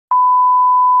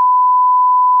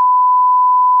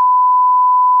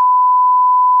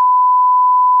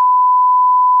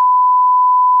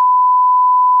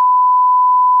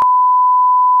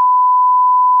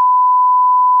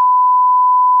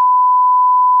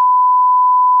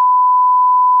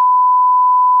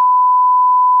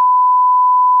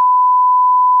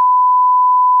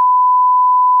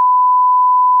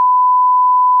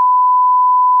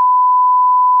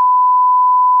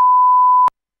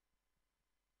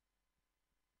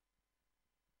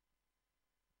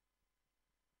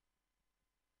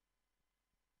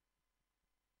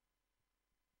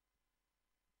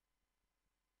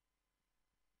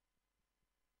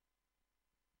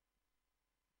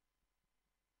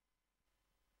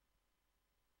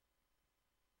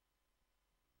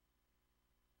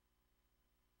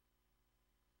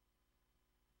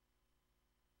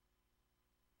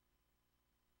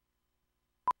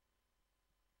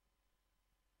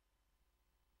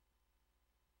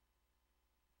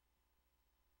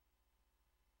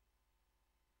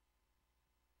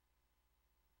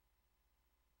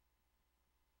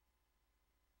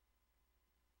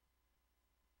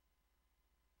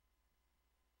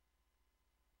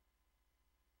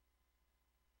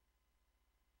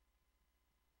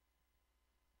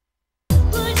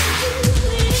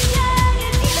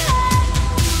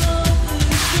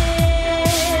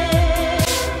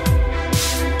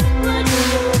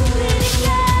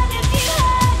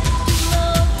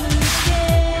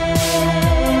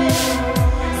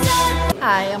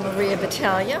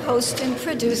Battaglia, host and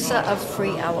producer of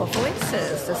Free Our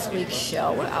Voices. This week's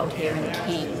show, we're out here in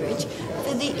Cambridge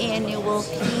for the annual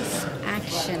Peace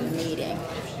Action meeting.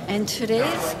 And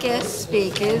today's guest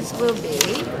speakers will be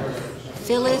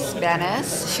Phyllis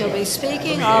Bennis. She'll be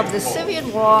speaking of the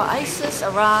Syrian war, ISIS,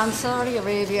 Iran, Saudi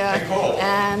Arabia,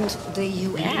 and the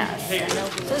U.S.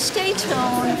 So stay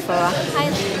tuned for a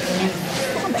highly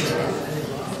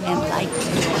informative, enlightening.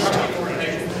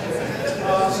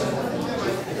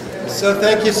 So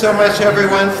thank you so much,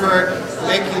 everyone, for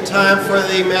making time for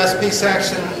the Mass Peace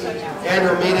Action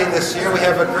annual meeting this year. We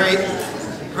have a great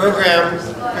program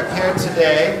prepared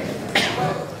today.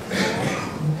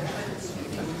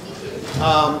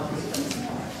 But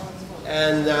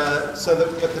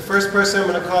the first person I'm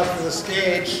going to call to the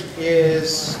stage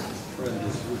is,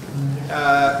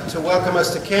 to welcome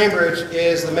us to Cambridge,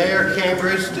 is the Mayor of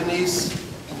Cambridge, Denise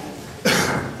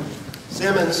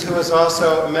Simmons, who is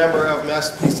also a member of Mass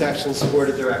Peace Action's Board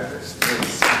of Directors.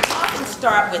 I often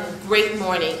start with great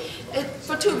morning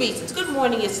for two reasons. Good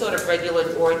morning is sort of regular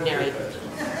and ordinary.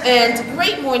 And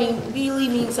great morning really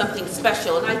means something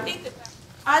special. And I think that,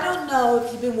 I don't know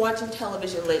if you've been watching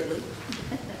television lately,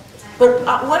 but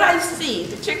what I see,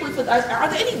 particularly for, are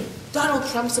there any Donald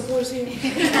Trump supporters here?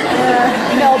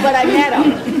 No, but I met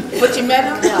him. But you met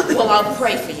him? Yeah. Well, I'll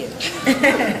pray for you.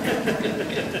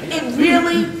 It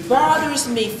really bothers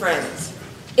me, friends.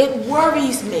 It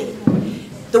worries me.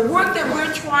 The work that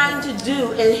we're trying to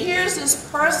do, and here's this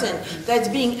person that's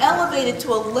being elevated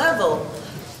to a level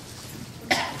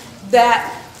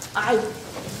that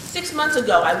 6 months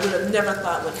ago I would have never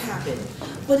thought would happen.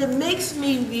 But it makes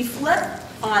me reflect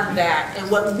on that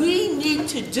and what we need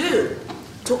to do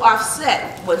to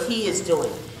offset what he is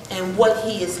doing and what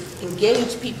he has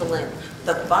engaged people in,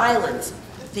 the violence,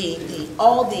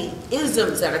 all the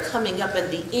isms that are coming up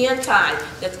and the anti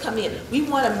that's coming in. We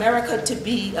want America to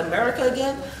be America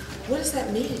again. What does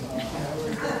that mean?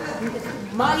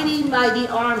 Mighty, mighty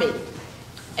army.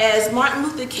 As Martin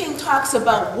Luther King talks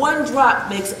about, one drop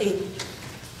makes a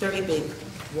very big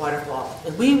waterfall.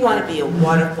 And we want to be a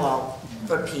waterfall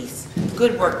for peace.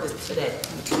 Good work today.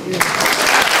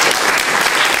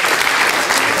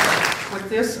 With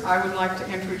this, I would like to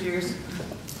introduce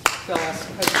Phyllis.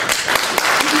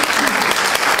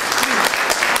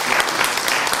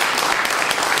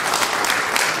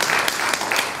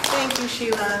 Thank you,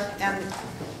 Sheila, and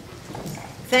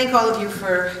thank all of you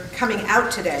for coming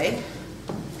out today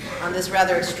on this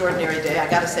rather extraordinary day. I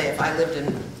gotta say, if I lived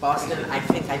in Boston, I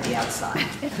think I'd be outside.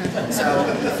 So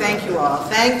thank you all.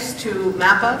 Thanks to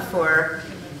MAPA for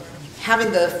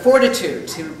having the fortitude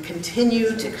to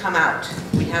continue to come out.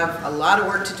 We have a lot of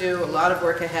work to do, a lot of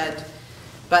work ahead,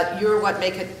 but you're what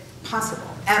make it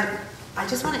possible. And I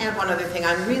just want to add one other thing.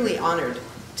 I'm really honored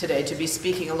today to be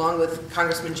speaking along with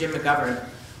Congressman Jim McGovern,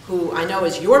 who I know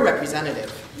is your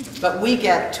representative, but we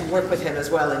get to work with him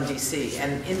as well in DC.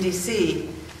 And in DC,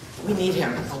 we need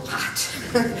him a lot.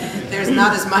 There's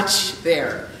not as much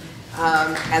there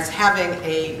as having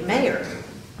a mayor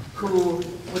who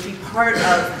would be part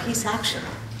of Peace Action.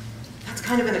 That's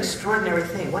kind of an extraordinary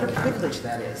thing. What a privilege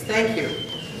that is. Thank you.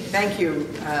 Thank you,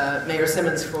 Mayor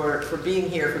Simmons, for being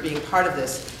here, for being part of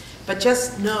this. But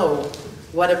just know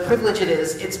what a privilege it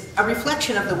is. It's a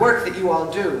reflection of the work that you all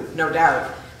do, no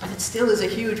doubt, but it still is a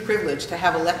huge privilege to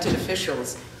have elected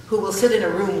officials who will sit in a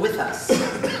room with us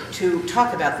to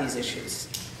talk about these issues.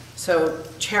 So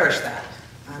cherish that.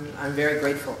 I'm very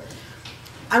grateful.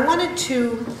 I wanted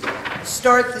to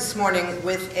start this morning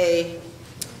with a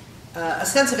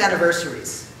sense of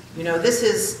anniversaries. You know, this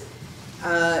is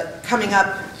coming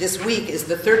up this week is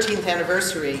the 13th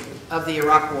anniversary of the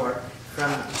Iraq War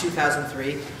from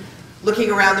 2003.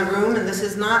 Looking around the room, and this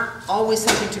is not always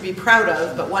something to be proud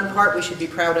of, but one part we should be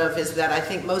proud of is that I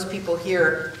think most people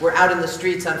here were out in the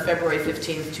streets on February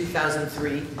 15th,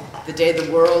 2003, the day the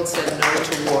world said no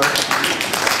to war. And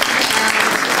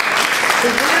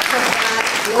the work of that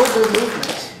global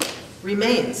movement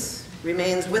remains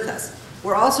with us.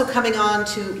 We're also coming on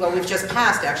to, well, we've just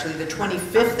passed actually the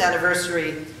 25th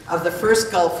anniversary of the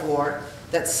first Gulf War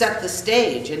that set the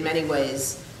stage in many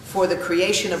ways for the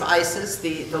creation of ISIS,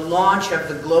 the launch of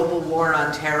the global war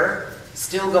on terror,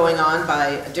 still going on by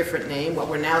a different name. What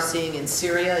we're now seeing in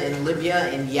Syria, in Libya,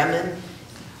 in Yemen,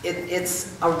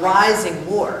 it's a rising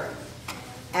war.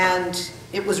 And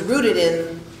it was rooted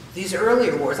in these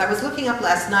earlier wars. I was looking up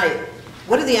last night,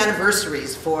 what are the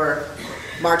anniversaries for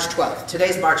March 12th?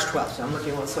 Today's March 12th, so I'm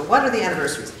looking at, so what are the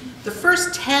anniversaries? The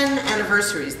first 10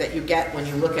 anniversaries that you get when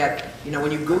you look at, you know,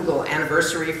 when you Google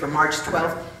anniversary for March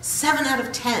 12th, 7 out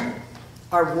of 10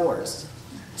 are wars,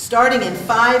 starting in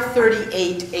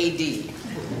 538 AD.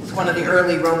 It's one of the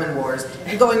early Roman wars,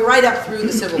 and going right up through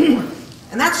the Civil War.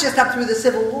 And that's just up through the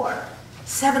Civil War.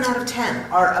 7 out of 10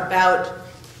 are about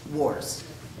wars.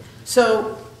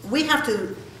 So we have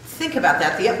to think about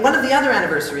that. One of the other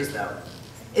anniversaries, though,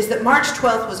 is that March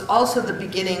 12th was also the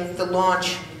beginning, the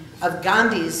launch of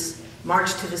Gandhi's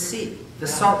March to the Sea, the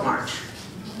Salt March.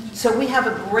 So we have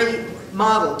a great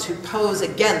model to pose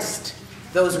against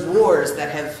those wars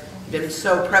that have been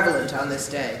so prevalent on this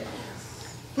day.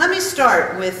 Let me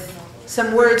start with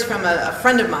some words from a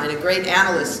friend of mine, a great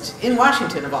analyst in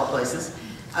Washington, of all places,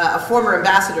 a former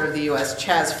ambassador of the US,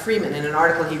 Chaz Freeman, in an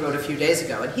article he wrote a few days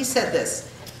ago. And he said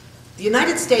this: "The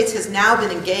United States has now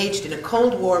been engaged in a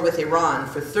Cold War with Iran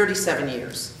for 37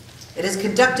 years. It has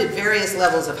conducted various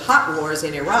levels of hot wars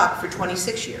in Iraq for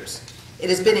 26 years. It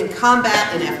has been in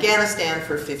combat in Afghanistan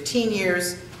for 15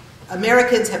 years.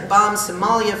 Americans have bombed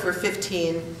Somalia for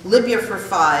 15, Libya for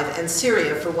 5, and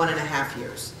Syria for 1.5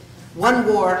 years. One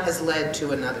war has led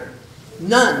to another.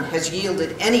 None has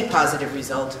yielded any positive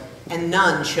result, and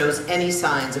none shows any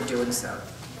signs of doing so.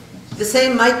 The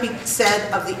same might be said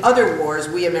of the other wars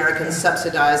we Americans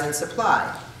subsidize and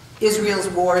supply. Israel's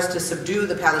wars to subdue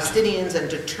the Palestinians and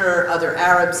deter other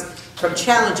Arabs from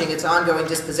challenging its ongoing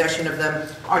dispossession of them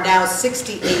are now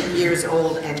 68 years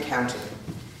old and counting.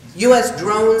 US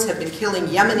drones have been killing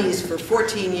Yemenis for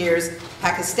 14 years,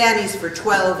 Pakistanis for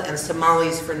 12, and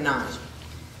Somalis for 9.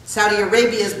 Saudi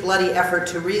Arabia's bloody effort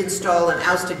to reinstall an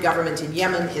ousted government in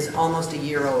Yemen is almost a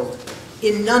year old.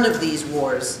 In none of these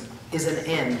wars is an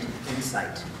end in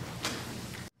sight."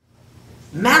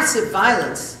 Massive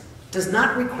violence does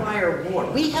not require war.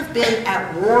 We have been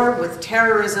at war with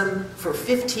terrorism for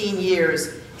 15 years,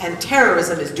 and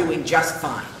terrorism is doing just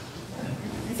fine.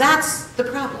 That's the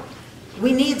problem.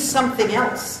 We need something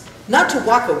else. Not to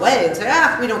walk away and say,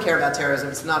 we don't care about terrorism,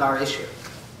 it's not our issue.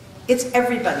 It's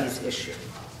everybody's issue.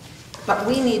 But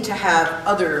we need to have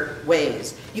other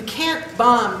ways. You can't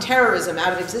bomb terrorism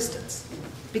out of existence,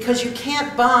 because you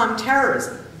can't bomb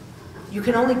terrorism. You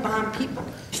can only bomb people.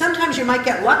 Sometimes you might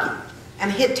get lucky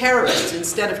and hit terrorists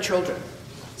instead of children.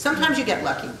 Sometimes you get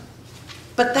lucky.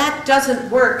 But that doesn't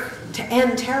work to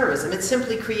end terrorism. It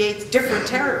simply creates different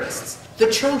terrorists, the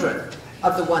children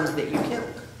of the ones that you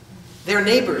killed, their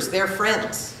neighbors, their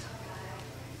friends.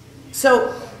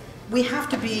 So we have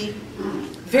to be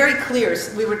very clear.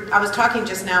 I was talking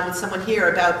just now with someone here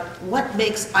about what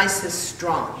makes ISIS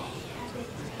strong.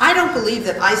 I don't believe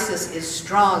that ISIS is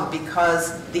strong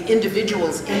because the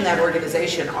individuals in that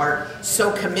organization are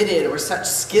so committed or such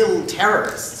skilled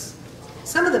terrorists.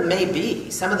 Some of them may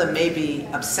be. Some of them may be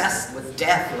obsessed with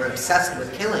death or obsessed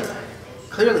with killing.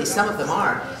 Clearly, some of them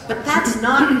are. But that's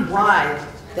not why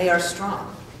they are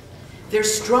strong. They're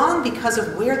strong because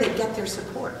of where they get their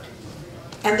support.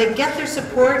 And they get their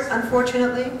support,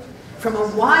 unfortunately, from a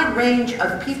wide range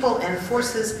of people and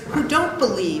forces who don't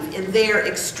believe in their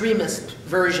extremist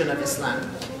version of Islam.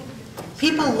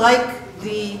 People like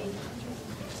the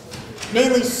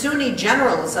mainly Sunni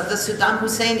generals of the Saddam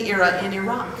Hussein era in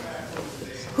Iraq,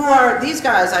 who are, these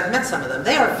guys, I've met some of them,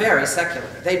 they are very secular.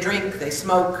 They drink, they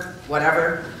smoke,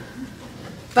 whatever.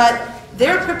 But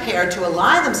they're prepared to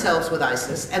ally themselves with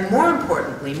ISIS, and more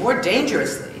importantly, more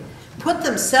dangerously, put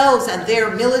themselves and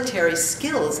their military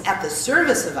skills at the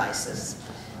service of ISIS,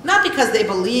 not because they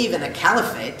believe in a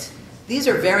caliphate, these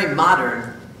are very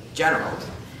modern generals,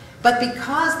 but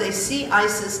because they see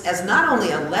ISIS as not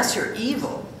only a lesser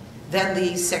evil than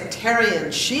the sectarian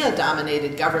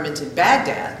Shia-dominated government in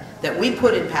Baghdad that we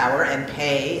put in power and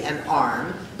pay and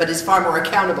arm, but is far more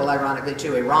accountable, ironically,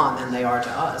 to Iran than they are to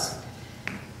us.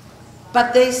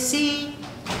 But they see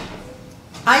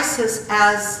ISIS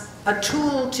as a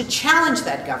tool to challenge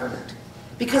that government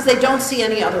because they don't see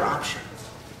any other option.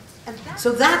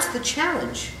 So that's the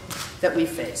challenge that we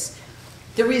face.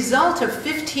 The result of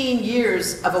 15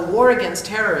 years of a war against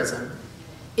terrorism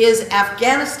is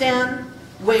Afghanistan,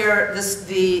 where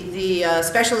the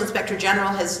Special Inspector General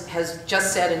has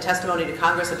just said in testimony to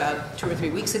Congress about 2 or 3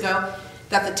 weeks ago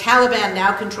that the Taliban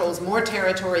now controls more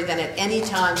territory than at any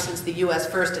time since the US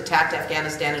first attacked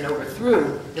Afghanistan and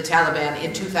overthrew the Taliban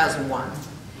in 2001.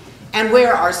 And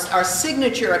where our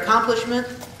signature accomplishment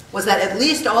was that at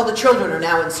least all the children are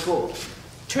now in school.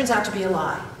 Turns out to be a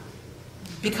lie.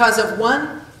 Because of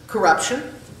one, corruption.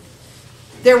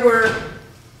 There were,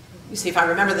 you see if I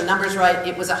remember the numbers right,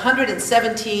 it was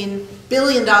 $117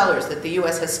 billion that the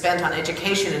US has spent on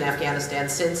education in Afghanistan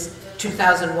since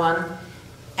 2001.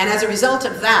 And as a result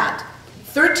of that,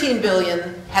 $13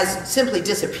 billion has simply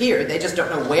disappeared. They just don't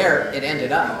know where it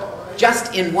ended up,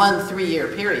 just in one 3-year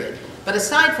period. But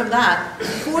aside from that,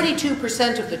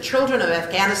 42% of the children of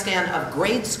Afghanistan of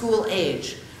grade school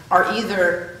age are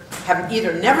either have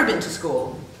either never been to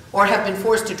school or have been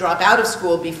forced to drop out of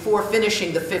school before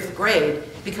finishing the 5th grade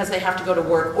because they have to go to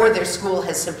work, or their school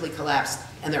has simply collapsed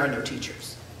and there are no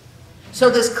teachers. So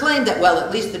this claim that, well,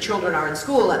 at least the children are in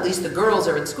school, at least the girls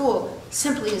are in school,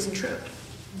 simply isn't true.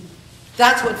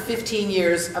 That's what 15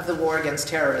 years of the war against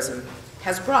terrorism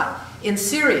has brought. In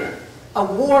Syria, a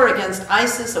war against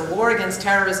ISIS, a war against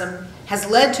terrorism, has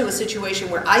led to a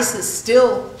situation where ISIS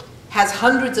still has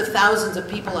hundreds of thousands of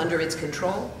people under its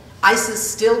control. ISIS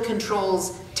still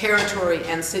controls territory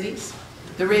and cities.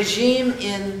 The regime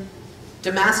in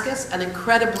Damascus, an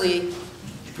incredibly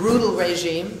brutal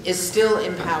regime, is still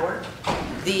in power.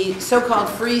 The so-called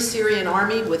Free Syrian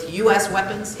Army with US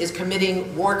weapons is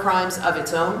committing war crimes of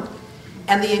its own.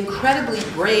 And the incredibly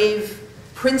brave,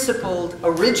 principled,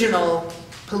 original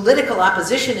political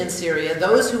opposition in Syria,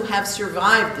 those who have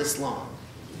survived this long,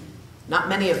 not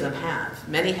many of them have.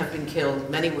 Many have been killed,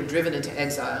 many were driven into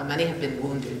exile, many have been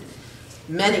wounded.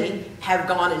 Many have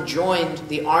gone and joined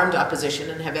the armed opposition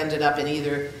and have ended up in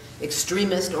either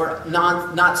extremist or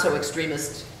not so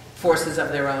extremist forces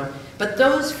of their own. But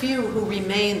those few who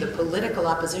remain the political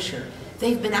opposition,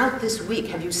 they've been out this week.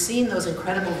 Have you seen those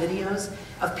incredible videos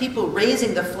of people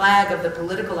raising the flag of the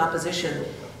political opposition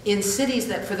in cities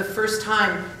that for the first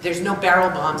time there's no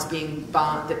barrel bombs being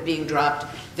dropped,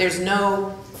 there's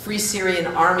no Free Syrian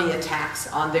Army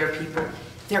attacks on their people.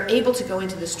 They're able to go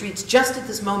into the streets just at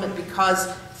this moment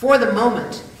because, for the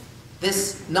moment,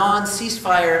 this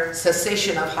non-ceasefire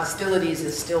cessation of hostilities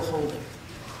is still holding.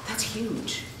 That's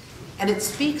huge. And it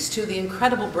speaks to the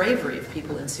incredible bravery of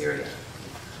people in Syria.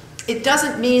 It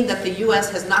doesn't mean that the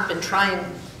US has not been trying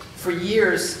for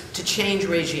years to change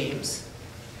regimes,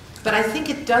 but I think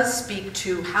it does speak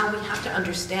to how we have to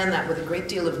understand that with a great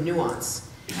deal of nuance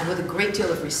and with a great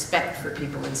deal of respect for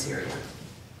people in Syria.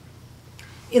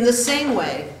 In the same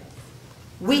way,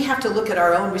 we have to look at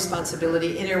our own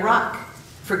responsibility in Iraq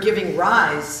for giving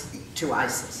rise to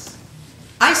ISIS.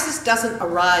 ISIS doesn't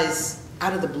arise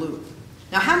out of the blue.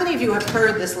 Now, how many of you have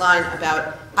heard this line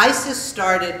about ISIS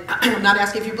started, I'm not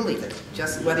asking if you believe it,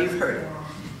 just whether you've heard it.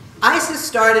 ISIS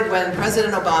started when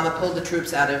President Obama pulled the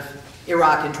troops out of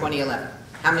Iraq in 2011.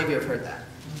 How many of you have heard that?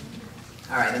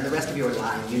 All right, and the rest of you are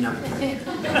lying, you know. You just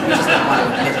don't want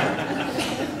to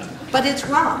admit it. But it's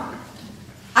wrong.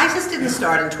 ISIS didn't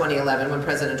start in 2011 when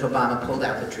President Obama pulled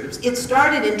out the troops. It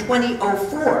started in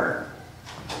 2004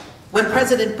 when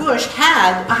President Bush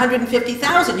had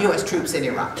 150,000 US troops in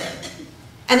Iraq.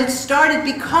 And it started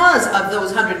because of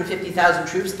those 150,000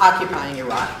 troops occupying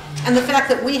Iraq and the fact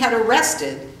that we had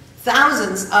arrested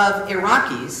thousands of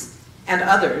Iraqis and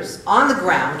others on the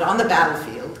ground, on the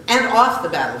battlefield, and off the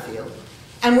battlefield,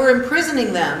 and we're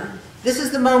imprisoning them. This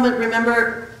is the moment,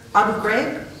 remember Abu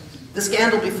Ghraib, the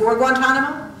scandal before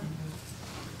Guantanamo?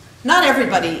 Not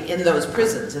everybody in those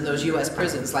prisons, in those US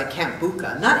prisons like Camp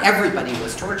Bucca, not everybody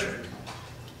was tortured,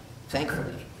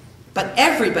 thankfully. But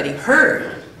everybody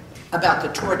heard about the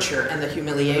torture and the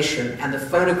humiliation and the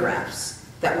photographs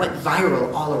that went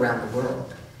viral all around the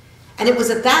world. And it was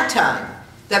at that time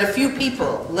that a few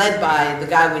people, led by the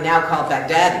guy we now call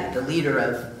Baghdadi, the leader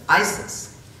of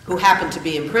ISIS, who happened to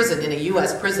be imprisoned in a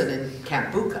US prison in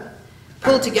Camp Bucca,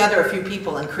 pulled together a few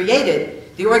people and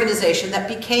created the organization that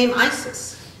became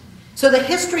ISIS. So the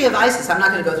history of ISIS, I'm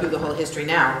not going to go through the whole history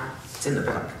now, it's in the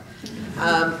book,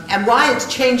 and why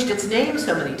it's changed its name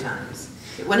so many times.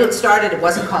 When it started, it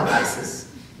wasn't called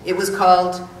ISIS. It was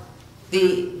called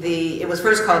it was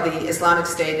first called the Islamic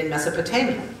State in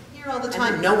Mesopotamia. Here all the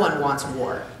time, no one wants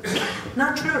war.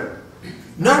 Not true.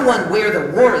 No one where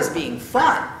the war is being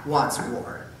fought wants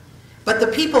war. But the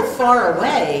people far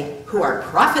away who are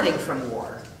profiting from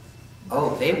war,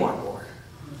 oh, they want war.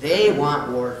 They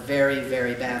want war very,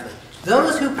 very badly.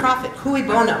 Those who profit, cui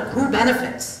bono, who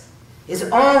benefits, is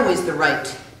always the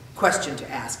right question to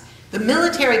ask. The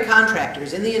military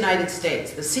contractors in the United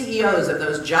States, the CEOs of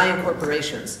those giant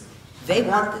corporations, they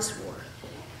want this war.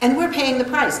 And we're paying the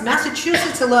price.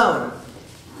 Massachusetts alone,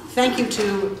 thank you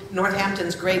to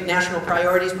Northampton's great National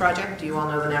Priorities Project. Do you all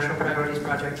know the National Priorities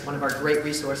Project? One of our great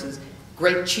resources.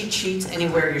 Great cheat sheets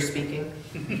anywhere you're speaking.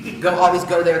 Always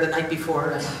go there the night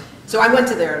before. So I went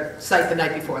to their site the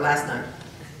night before, last night.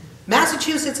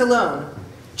 Massachusetts alone,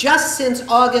 just since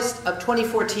August of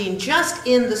 2014, just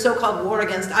in the so-called war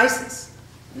against ISIS,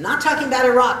 not talking about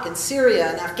Iraq and Syria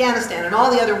and Afghanistan and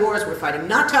all the other wars we're fighting,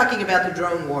 not talking about the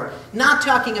drone war, not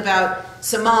talking about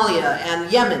Somalia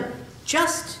and Yemen,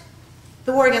 just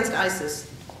the war against ISIS,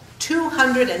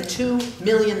 $202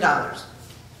 million.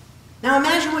 Now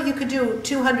imagine what you could do,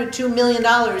 $202 million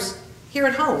here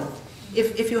at home,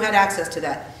 if you had access to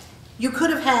that. You could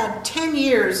have had 10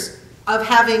 years of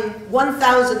having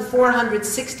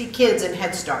 1,460 kids in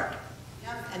Head Start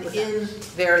and in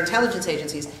their intelligence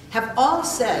agencies have all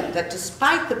said that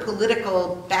despite the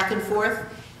political back and forth,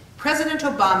 President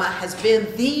Obama has been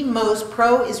the most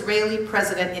pro-Israeli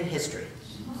president in history.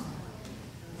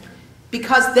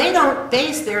 Because they don't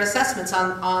base their assessments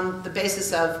on the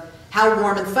basis of how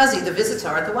warm and fuzzy the visits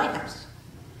are at the White House.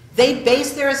 They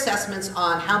base their assessments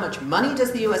on how much money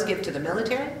does the U.S. give to the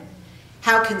military,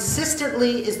 how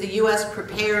consistently is the U.S.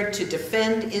 prepared to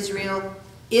defend Israel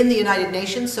in the United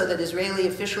Nations so that Israeli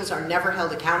officials are never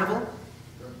held accountable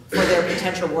for their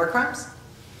potential war crimes,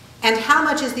 and how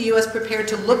much is the U.S. prepared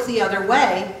to look the other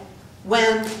way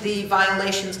when the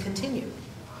violations continue.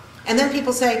 And then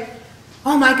people say,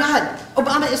 oh my God,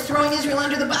 Obama is throwing Israel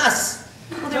under the bus.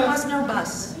 Well, there was no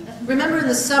bus. Remember in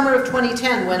the summer of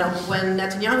 2010 when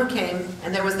Netanyahu came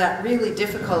and there was that really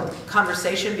difficult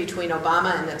conversation between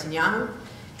Obama and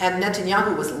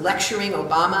Netanyahu was lecturing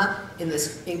Obama in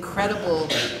this incredible,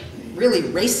 really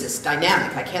racist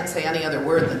dynamic, I can't say any other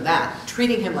word than that,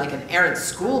 treating him like an errant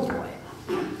schoolboy.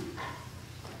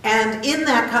 And in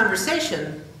that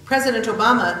conversation, President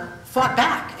Obama fought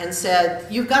back and said,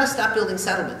 you've got to stop building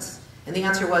settlements. And the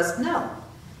answer was no.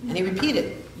 And he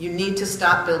repeated, you need to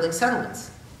stop building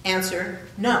settlements. Answer,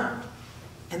 no.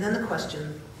 And then the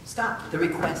question stopped. The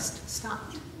request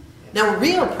stopped. Now,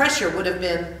 real pressure would have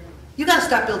been, you got to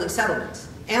stop building settlements.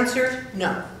 Answer,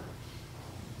 no.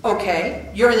 Okay,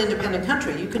 you're an independent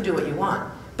country. You can do what you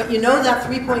want. But you know that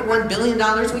 $3.1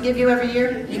 billion we give you every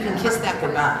year? You can kiss that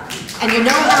goodbye. And you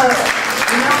know how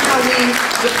we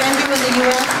defend you in the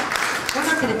U.S.? We're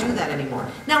not going to do that anymore.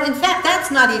 Now, in fact,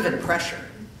 that's not even pressure.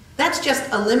 That's just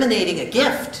eliminating a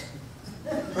gift,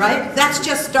 right? That's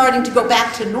just starting to go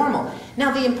back to normal.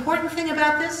 Now, the important thing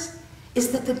about this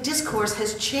is that the discourse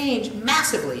has changed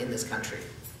massively in this country.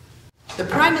 The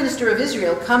Prime Minister of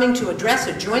Israel coming to address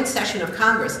a joint session of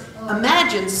Congress.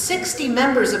 Imagine 60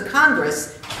 members of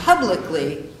Congress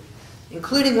publicly,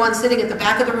 including one sitting at the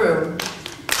back of the room,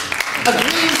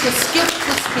 agreeing to skip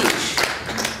the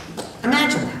speech.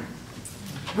 Imagine that.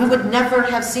 We would never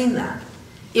have seen that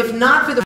if not for the